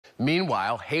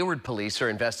Meanwhile, Hayward police are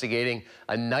investigating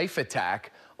a knife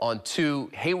attack on 2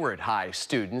 Hayward High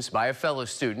students by a fellow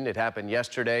student. It happened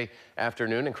yesterday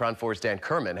afternoon, and KRON 4's Dan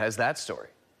Kerman has that story.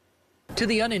 To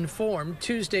the uninformed,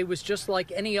 Tuesday was just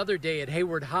like any other day at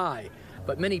Hayward High.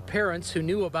 But many parents who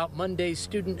knew about Monday's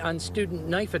student-on-student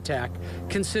knife attack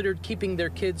considered keeping their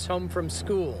kids home from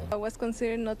school. I was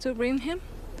considering not to bring him,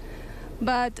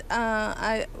 but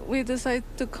we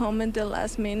decided to come in the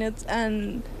last minute,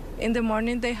 and in the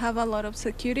morning they have a lot of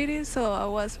security, so I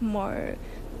was more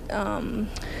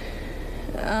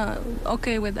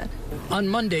okay with that. On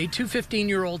Monday, 2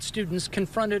 15-year-old students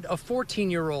confronted a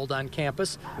 14-year-old on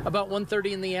campus about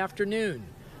 1:30 in the afternoon.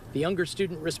 The younger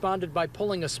student responded by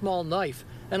pulling a small knife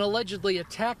and allegedly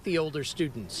attacked the older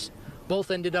students.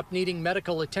 Both ended up needing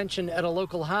medical attention at a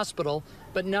local hospital,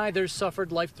 but neither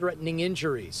suffered life-threatening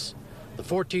injuries. The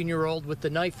 14-year-old with the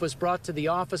knife was brought to the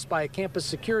office by a campus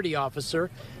security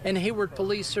officer, and Hayward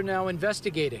police are now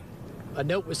investigating. A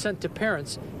note was sent to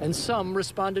parents, and some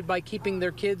responded by keeping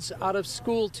their kids out of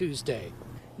school Tuesday.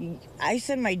 I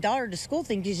send my daughter to school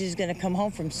thinking she's going to come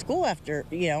home from school after,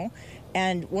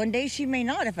 and one day she may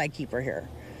not if I keep her here.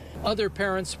 Other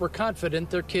parents were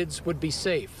confident their kids would be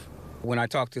safe. When I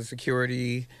talked to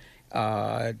security,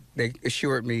 they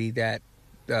assured me that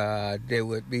they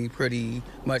would be pretty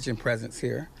much in presence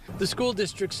here. The school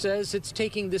district says it's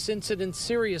taking this incident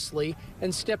seriously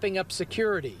and stepping up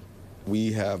security.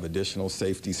 We have additional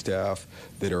safety staff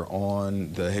that are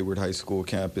on the Hayward High School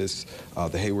campus.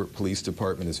 The Hayward Police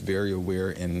Department is very aware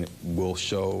and will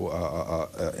show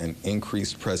an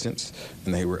increased presence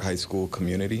in the Hayward High School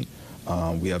community.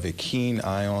 We have a keen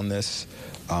eye on this.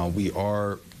 We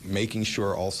are making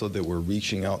sure also that we're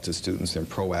reaching out to students and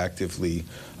proactively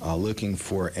looking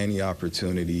for any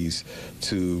opportunities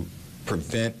to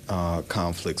prevent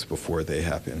conflicts before they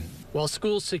happen. While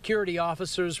school security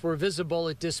officers were visible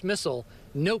at dismissal,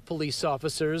 no police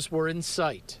officers were in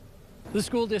sight. The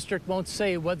school district won't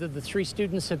say whether the 3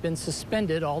 students have been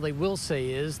suspended. All they will say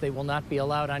is they will not be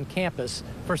allowed on campus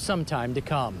for some time to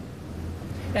come.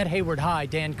 At Hayward High,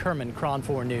 Dan Kerman, KRON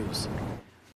 4 News.